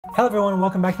Hello everyone,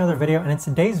 welcome back to another video, and in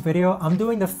today's video I'm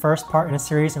doing the first part in a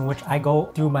series in which I go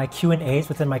through my Q&As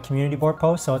within my community board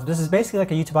post. So this is basically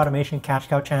like a YouTube automation cash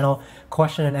cow channel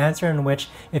question and answer, in which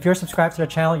if you're subscribed to the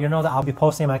channel, you know that I'll be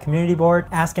posting on my community board,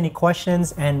 ask any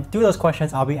questions, and through those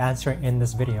questions I'll be answering in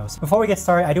this video. So before we get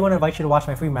started, I do want to invite you to watch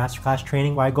my free masterclass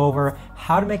training where I go over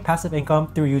how to make passive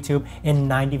income through YouTube in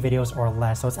 90 videos or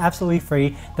less. So it's absolutely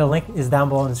free. The link is down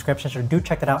below in the description, so do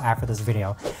check that out after this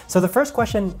video. So the first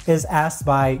question is asked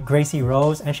by Gracie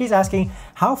Rose, and she's asking,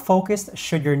 how focused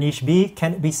should your niche be?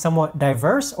 Can it be somewhat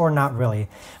diverse or not really?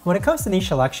 When it comes to niche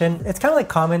selection, it's kind of like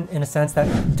common in a sense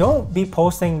that don't be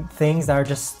posting things that are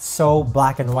just so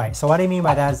black and white. So what I mean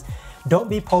by that is, don't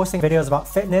be posting videos about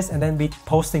fitness and then be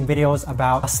posting videos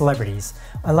about celebrities,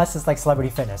 unless it's like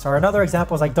celebrity fitness. Or another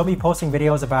example is like, don't be posting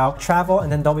videos about travel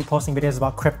and then don't be posting videos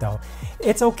about crypto.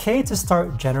 It's okay to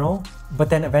start general,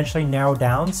 but then eventually narrow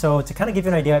down. So to kind of give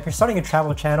you an idea, if you're starting a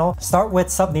travel channel, start with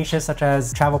sub niches such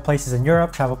as travel places in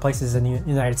Europe, travel places in the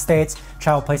United States,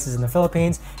 travel places in the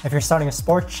Philippines. If you're starting a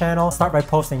sports channel, start by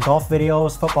posting golf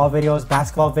videos, football videos,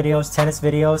 basketball videos, tennis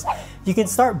videos. You can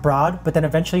start broad, but then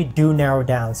eventually do narrow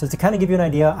down. So to kind of give you an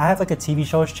idea, I have like a TV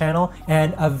shows channel,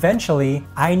 and eventually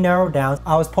I narrowed down.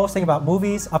 I was posting about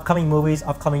movies, upcoming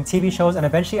TV shows, and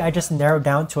eventually I just narrowed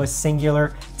down to a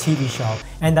singular TV show.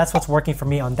 And that's what's working for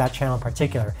me on that channel in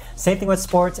particular. Same thing with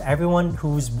sports. Everyone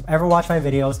who's ever watched my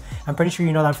videos, I'm pretty sure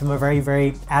you know that I'm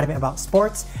very adamant about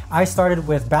sports. I started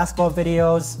with basketball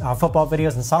videos, football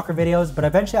videos, and soccer videos, but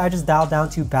eventually I just dialed down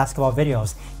to basketball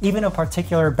videos, even a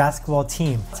particular basketball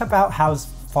team. That's about how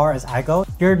far as I go.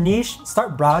 Your niche,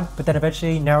 start broad, but then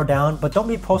eventually narrow down, but don't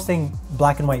be posting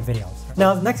black and white videos.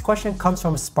 Now, the next question comes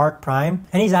from Spark Prime,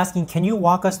 and he's asking, can you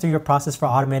walk us through your process for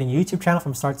automating a YouTube channel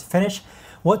from start to finish?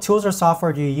 What tools or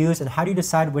software do you use, and how do you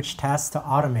decide which tasks to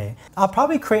automate? I'll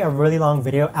probably create a really long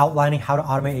video outlining how to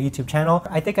automate a YouTube channel.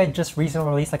 I think I just recently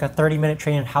released like a 30-minute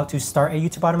training on how to start a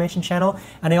YouTube automation channel,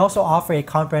 and I also offer a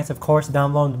comprehensive course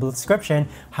down below in the description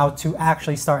how to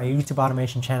actually start a YouTube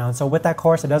automation channel. And so with that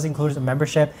course, it does include a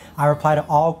membership. I reply to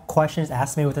all questions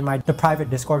asked me within the private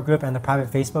Discord group and the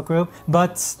private Facebook group.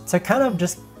 But to kind of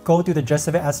just go through the gist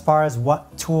of it as far as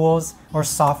what tools or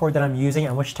software that I'm using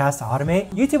and which tasks to automate.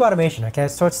 YouTube automation, okay?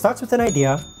 So it starts with an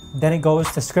idea, then it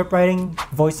goes to script writing,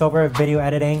 voiceover, video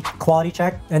editing, quality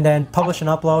check, and then publish and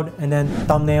upload, and then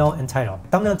thumbnail and title.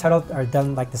 Thumbnail and title are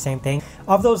done like the same thing.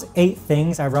 Of those 8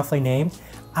 things I roughly named,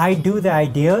 I do the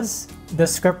ideas. The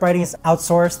script writing is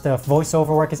outsourced, the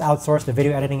voiceover work is outsourced, the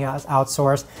video editing is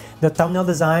outsourced, the thumbnail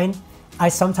design, I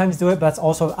sometimes do it, but it's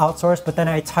also outsourced, but then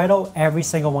I title every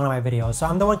single one of my videos. So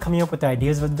I'm the one coming up with the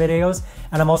ideas of the videos,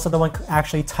 and I'm also the one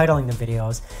actually titling the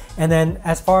videos. And then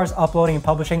as far as uploading and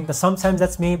publishing, sometimes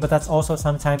that's me, but that's also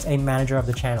sometimes a manager of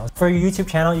the channel. For your YouTube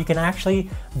channel, you can actually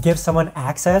give someone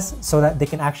access so that they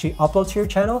can actually upload to your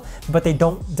channel, but they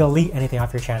don't delete anything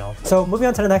off your channel. So moving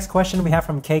on to the next question we have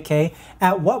from KK.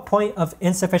 At what point of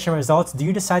insufficient results do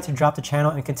you decide to drop the channel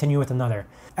and continue with another?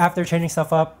 After changing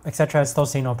stuff up, etc., still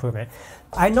seeing no improvement.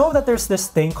 I know that there's this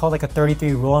thing called like a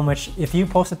 33 rule, in which if you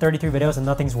posted 33 videos and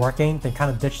nothing's working, then kind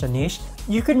of ditch the niche.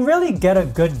 You can really get a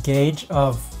good gauge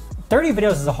of 30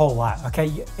 videos is a whole lot,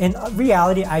 okay? In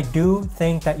reality, I do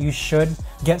think that you should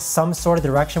get some sort of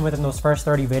direction within those first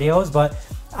 30 videos, but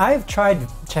I've tried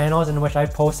channels in which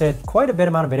I've posted quite a bit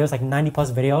amount of videos, like 90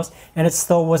 plus videos, and it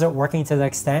still wasn't working to the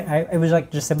extent. It was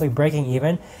like just simply breaking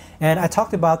even. And I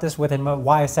talked about this within my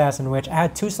YSS, in which I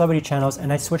had 2 celebrity channels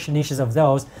and I switched the niches of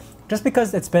those. Just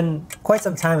because it's been quite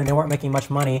some time and they weren't making much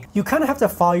money, you kind of have to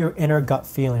follow your inner gut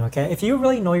feeling, okay? If you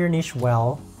really know your niche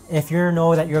well, if you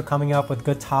know that you're coming up with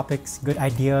good topics, good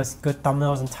ideas, good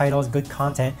thumbnails and titles, good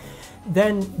content,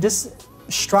 then just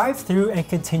strive through and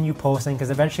continue posting, because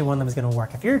eventually one of them is going to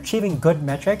work. If you're achieving good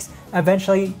metrics,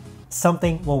 eventually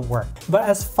something will work. But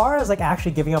as far as like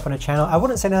actually giving up on a channel, I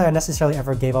wouldn't say that I necessarily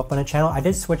ever gave up on a channel. I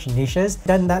did switch niches.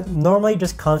 Then that normally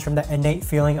just comes from that innate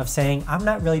feeling of saying, I'm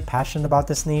not really passionate about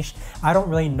this niche. I don't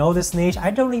really know this niche.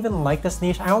 I don't even like this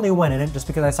niche. I only went in it just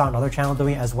because I saw another channel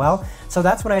doing it as well. So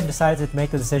that's when I decided to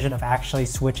make the decision of actually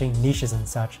switching niches and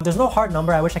such. There's no hard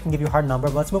number. I wish I can give you a hard number,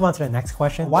 but let's move on to the next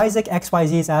question. Isaac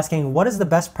XYZ is asking, what is the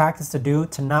best practice to do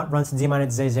to not run to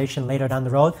demonetization later down the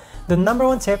road? The number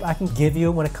 1 tip I can give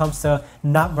you when it comes to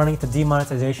not running to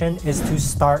demonetization is to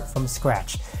start from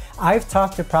scratch. I've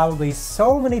talked to probably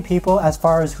so many people as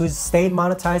far as who's stayed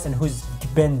monetized and who's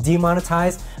been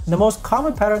demonetized. The most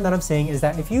common pattern that I'm seeing is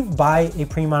that if you buy a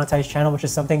pre-monetized channel, which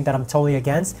is something that I'm totally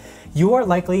against, you are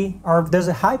likely, or there's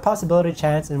a high possibility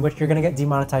chance in which you're gonna get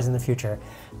demonetized in the future.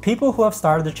 People who have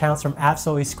started their channels from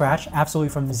absolutely scratch, absolutely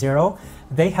from zero,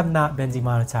 they have not been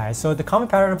demonetized. So the common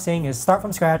pattern I'm saying is start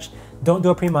from scratch, don't do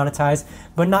a pre-monetize.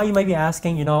 But now you might be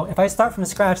asking, you know, if I start from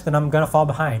scratch, then I'm gonna fall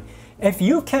behind. If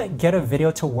you can't get a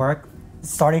video to work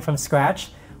starting from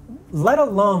scratch, let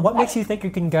alone what makes you think you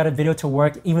can get a video to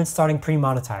work even starting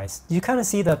pre-monetized? You kind of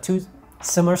see the two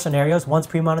similar scenarios. One's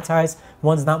pre-monetized,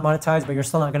 one's not monetized, but you're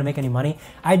still not going to make any money.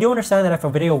 I do understand that if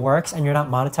a video works and you're not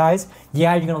monetized,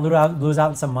 yeah, you're going to lose out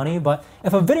on some money, but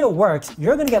if a video works,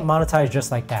 you're going to get monetized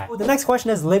just like that. The next question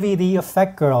is Livy the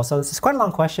Effect Girl. So this is quite a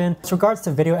long question. With regards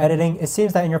to video editing, it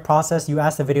seems that in your process, you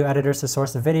ask the video editors to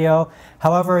source the video.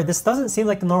 However, this doesn't seem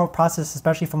like the normal process,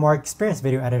 especially for more experienced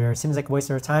video editors. It seems like a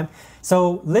waste of your time.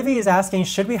 So Livy is asking,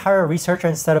 should we hire a researcher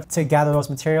instead of to gather those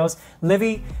materials?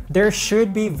 Livy, there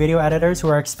should be video editors who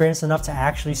are experienced enough to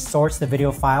actually source the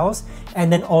video files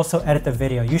and then also edit the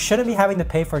video. You shouldn't be having to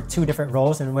pay for two different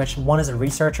roles in which one is a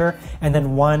researcher and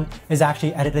then one is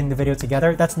actually editing the video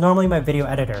together. That's normally my video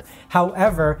editor.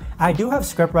 However, I do have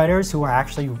script writers who are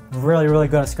actually really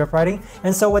good at script writing.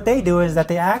 And so what they do is that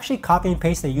they actually copy and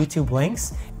paste the YouTube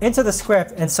links into the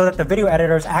script, and so that the video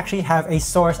editors actually have a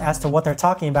source as to what they're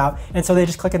talking about, and so they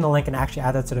just click in the link and actually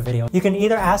add that to the video. You can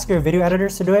either ask your video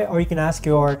editors to do it, or you can ask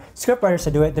your script writers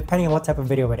to do it, depending on what type of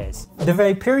video it is. The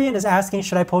Viperian is asking,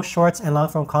 should I post shorts and long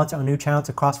form content on a new channel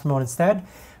to cross promote instead?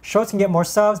 Shorts can get more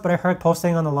subs, but I heard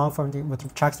posting on the long form which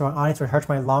attracts the wrong audience would hurt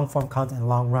my long form content in the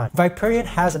long run. Viperian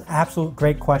has an absolute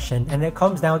great question, and it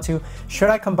comes down to,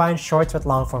 should I combine shorts with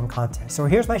long form content? So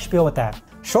here's my spiel with that.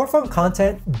 Short form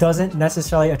content doesn't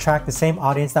necessarily attract the same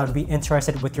audience that would be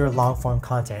interested with your long form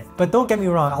content. But don't get me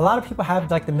wrong, a lot of people have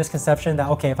like the misconception that,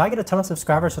 okay, if I get a ton of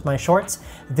subscribers with my shorts,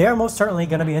 they're most certainly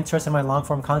going to be interested in my long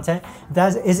form content.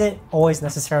 That isn't always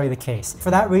necessarily the case. For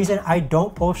that reason, I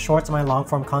don't post shorts on my long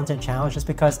form content channel just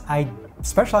because I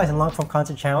specialize in long form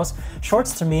content channels.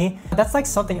 Shorts to me, that's like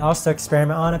something else to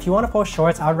experiment on. If you want to post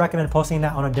shorts, I would recommend posting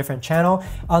that on a different channel,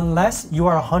 unless you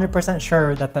are 100%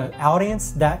 sure that the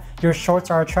audience that your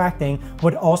shorts are attracting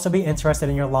would also be interested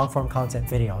in your long form content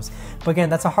videos. But again,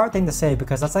 that's a hard thing to say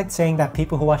because that's like saying that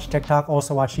people who watch TikTok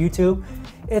also watch YouTube.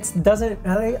 It doesn't,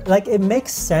 like, it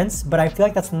makes sense, but I feel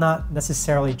like that's not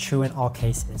necessarily true in all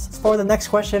cases. For the next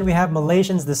question, we have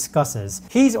Malaysians Discusses.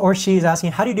 He's or she is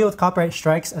asking, how do you deal with copyright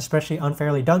strikes, especially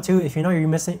unfairly done to? If you know you're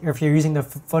missing, or if you're using the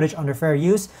footage under fair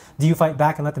use, do you fight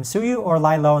back and let them sue you, or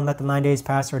lie low and let the 9 days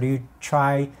pass, or do you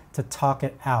try to talk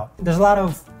it out? There's a lot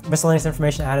of miscellaneous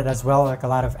information added as well, like a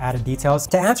lot of added details.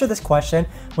 To answer this question,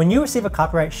 when you receive a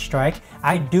copyright strike,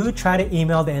 I do try to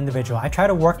email the individual. I try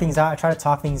to work things out, I try to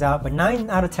talk things out, but 9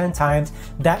 out of 10 times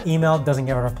that email doesn't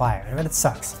get a reply. I mean, it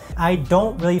sucks. I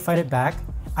don't really fight it back.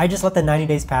 I just let the 90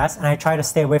 days pass and I try to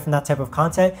stay away from that type of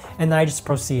content, and then I just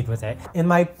proceed with it. In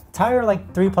my entire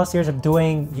like 3+ years of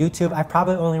doing YouTube, I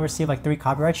probably only received like 3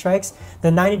 copyright strikes. The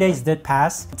 90 days did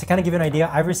pass. To kind of give you an idea,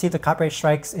 I've received the copyright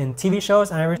strikes in TV shows,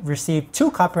 and I received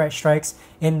 2 copyright strikes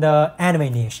in the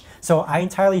anime niche. So I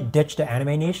entirely ditched the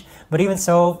anime niche, but even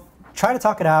so, try to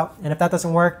talk it out, and if that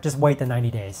doesn't work, just wait the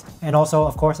 90 days. And also,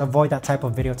 of course, avoid that type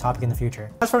of video topic in the future.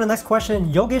 As for the next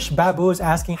question, Yogesh Babu is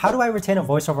asking, how do I retain a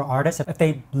voiceover artist if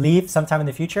they leave sometime in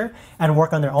the future and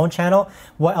work on their own channel?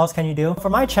 What else can you do? For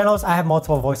my channels, I have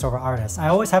multiple voiceover artists. I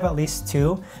always have at least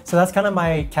 2. So that's kind of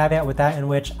my caveat with that, in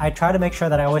which I try to make sure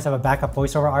that I always have a backup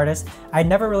voiceover artist. I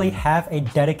never really have a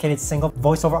dedicated single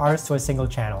voiceover artist to a single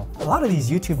channel. A lot of these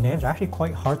YouTube names are actually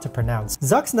quite hard to pronounce.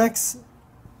 Zucks next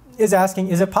is asking,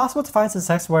 is it possible to find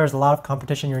success where there's a lot of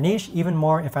competition in your niche? Even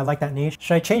more if I like that niche.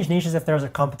 Should I change niches if there's a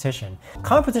competition?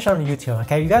 Competition on YouTube,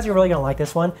 okay? You guys are really gonna like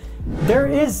this one. There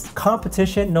is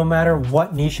competition no matter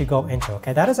what niche you go into,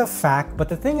 okay? That is a fact, but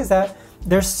the thing is that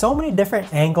there's so many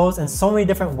different angles and so many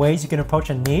different ways you can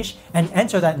approach a niche and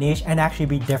enter that niche and actually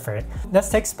be different. Let's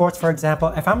take sports, for example.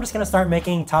 If I'm just gonna start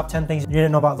making top 10 things you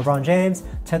didn't know about LeBron James,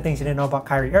 10 things you didn't know about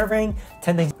Kyrie Irving,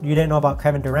 10 things you didn't know about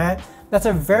Kevin Durant, that's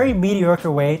a very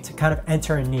mediocre way to kind of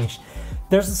enter a niche.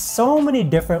 There's so many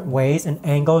different ways and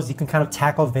angles you can kind of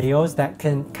tackle videos that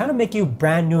can kind of make you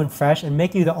brand new and fresh and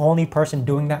make you the only person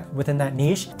doing that within that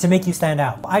niche to make you stand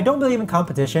out. I don't believe in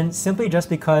competition simply just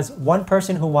because one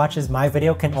person who watches my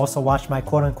video can also watch my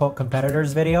quote-unquote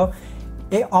competitor's video.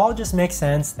 It all just makes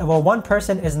sense. Well, one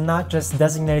person is not just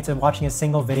designated to watching a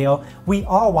single video. We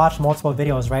all watch multiple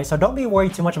videos, right? So don't be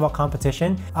worried too much about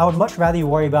competition. I would much rather you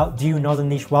worry about, do you know the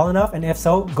niche well enough? And if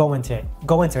so, go into it.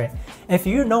 Go into it. If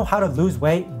you know how to lose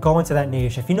weight, go into that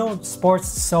niche. If you know sports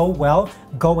so well,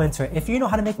 go into it. If you know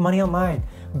how to make money online,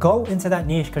 go into that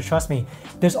niche, because trust me,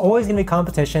 there's always going to be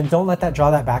competition. Don't let that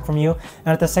draw that back from you. And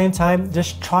at the same time,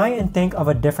 just try and think of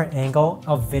a different angle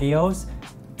of videos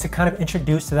to kind of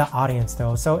introduce to that audience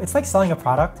though. So it's like selling a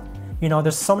product. You know,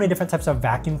 there's so many different types of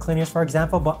vacuum cleaners, for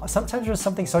example, but sometimes there's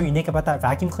something so unique about that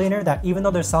vacuum cleaner that even though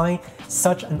they're selling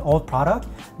such an old product,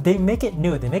 they make it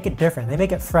new, they make it different, they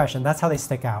make it fresh, and that's how they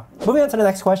stick out. Moving on to the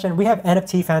next question, we have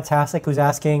NFT Fantastic who's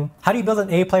asking, how do you build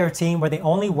an A-player team where they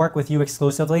only work with you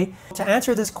exclusively? To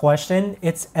answer this question,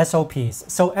 it's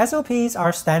SOPs. So SOPs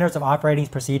are standards of operating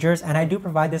procedures, and I do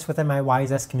provide this within my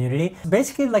YSS community.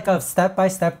 Basically like a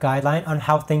step-by-step guideline on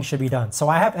how things should be done. So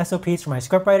I have SOPs for my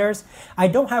scriptwriters. I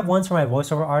don't have ones for my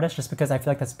voiceover artists just because I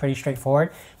feel like that's pretty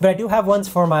straightforward, but I do have ones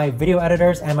for my video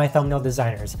editors and my thumbnail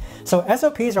designers. So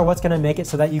SOPs are what's going to make it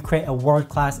so that you create a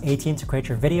world-class A team to create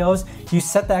your videos. You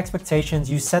set the expectations,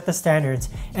 you set the standards,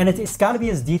 and it's got to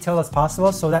be as detailed as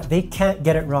possible so that they can't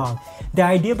get it wrong. The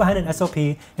idea behind an SOP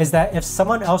is that if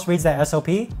someone else reads that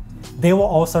SOP, they will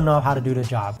also know how to do the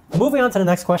job. Moving on to the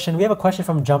next question, we have a question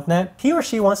from JumpNet. He or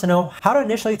she wants to know how to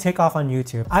initially take off on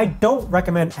YouTube. I don't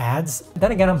recommend ads.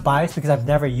 Then again, I'm biased because I've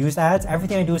never used ads.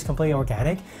 Everything I do is completely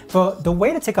organic. But the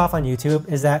way to take off on YouTube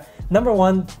is that, number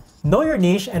one, know your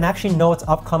niche and actually know what's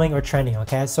upcoming or trending,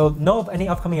 okay? So know of any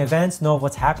upcoming events, know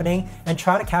what's happening, and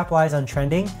try to capitalize on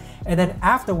trending. And then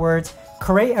afterwards,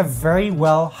 create a very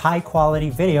well, high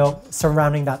quality video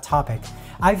surrounding that topic.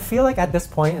 I feel like at this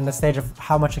point in the stage of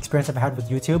how much experience I've had with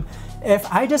YouTube, if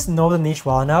I just know the niche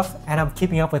well enough and I'm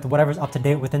keeping up with whatever's up to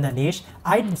date within that niche,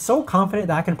 I'm so confident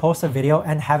that I can post a video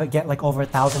and have it get like over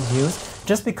 1,000 views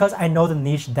just because I know the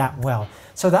niche that well.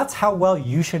 So that's how well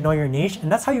you should know your niche,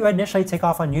 and that's how you initially take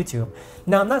off on YouTube.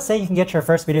 Now, I'm not saying you can get your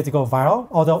first video to go viral,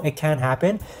 although it can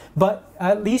happen, but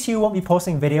at least you won't be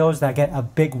posting videos that get a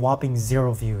big whopping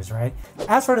 0 views, right?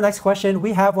 As for the next question,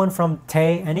 we have one from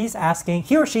Tay, and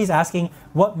he or she's asking,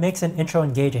 what makes an intro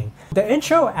engaging? The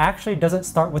intro actually doesn't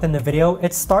start within the video,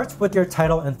 it starts with your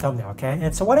title and thumbnail, okay?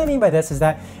 And so what I mean by this is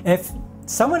that if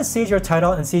someone sees your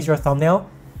title and sees your thumbnail,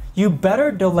 you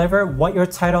better deliver what your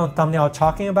title and thumbnail are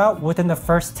talking about within the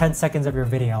first 10 seconds of your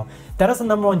video. That is the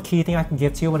 #1 key thing I can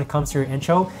give to you when it comes to your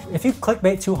intro. If you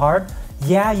clickbait too hard,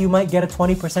 yeah, you might get a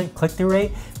 20% click-through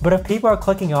rate, but if people are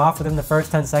clicking off within the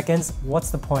first 10 seconds,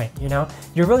 what's the point, you know?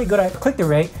 You're really good at click-through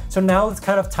rate, so now let's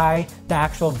kind of tie the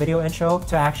actual video intro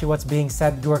to actually what's being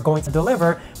said you are going to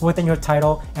deliver within your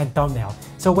title and thumbnail.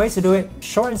 So ways to do it,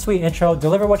 short and sweet intro,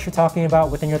 deliver what you're talking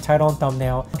about within your title and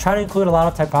thumbnail. Try to include a lot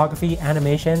of typography,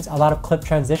 animations, a lot of clip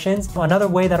transitions. Another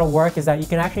way that'll work is that you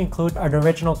can actually include an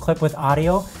original clip with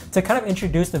audio to kind of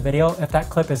introduce the video if that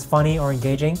clip is funny or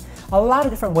engaging. A lot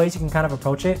of different ways you can kind of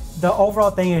approach it. The overall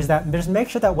thing is that just make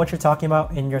sure that what you're talking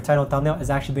about in your title and thumbnail is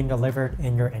actually being delivered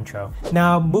in your intro.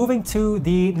 Now, moving to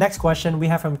the next question we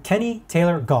have from Kenny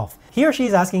Taylor Golf. He or she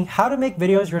is asking how to make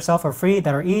videos yourself for free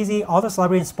that are easy. All the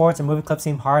celebrity and sports and movie clips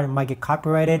seem hard and might get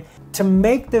copyrighted. To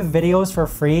make the videos for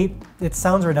free, it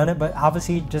sounds redundant, but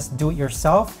obviously just do it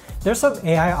yourself. There's some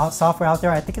AI software out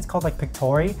there, I think it's called like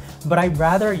Pictory, but I'd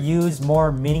rather use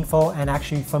more meaningful and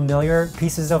actually familiar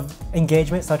pieces of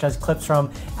engagement, such as clips from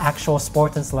actual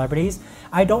sports and celebrities.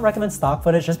 I don't recommend stock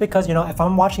footage just because, you know, if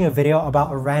I'm watching a video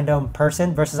about a random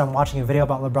person versus I'm watching a video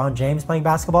about LeBron James playing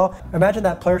basketball, imagine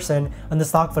that person on the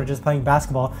stock footage is playing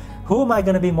basketball. Who am I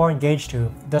going to be more engaged to?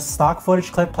 The stock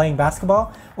footage clip playing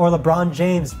basketball or LeBron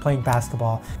James playing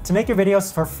basketball? To make your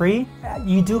videos for free,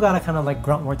 you do gotta kind of like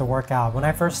grunt work the work out. When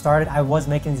I first started, I was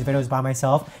making these videos by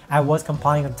myself. I was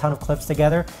compiling a ton of clips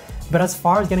together. But as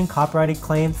far as getting copyrighted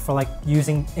claims for like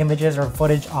using images or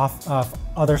footage off of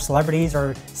other celebrities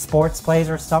or sports plays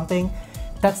or something,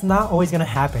 that's not always gonna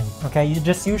happen, okay? You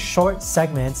just use short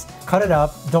segments, cut it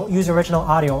up, don't use original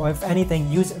audio, or if anything,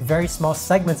 use very small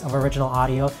segments of original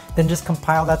audio, then just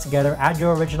compile that together, add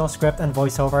your original script and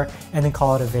voiceover, and then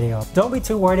call it a video. Don't be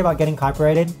too worried about getting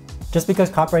copyrighted. Just because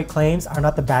copyright claims are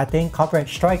not the bad thing, copyright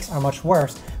strikes are much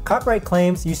worse. Copyright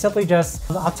claims, you simply just,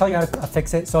 I'll tell you how to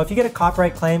fix it. So if you get a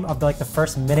copyright claim of like the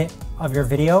first minute of your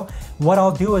video, what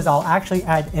I'll do is I'll actually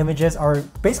add images or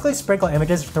basically sprinkle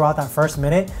images throughout that first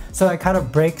minute so that it kind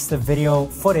of breaks the video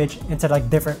footage into like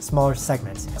different smaller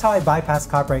segments. That's how I bypass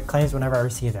copyright claims whenever I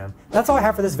receive them. That's all I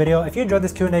have for this video. If you enjoyed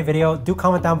this Q&A video, do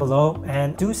comment down below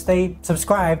and do stay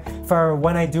subscribed for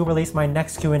when I do release my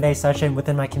next Q&A session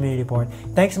within my community board.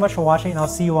 Thanks so much for watching and I'll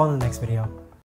see you all in the next video.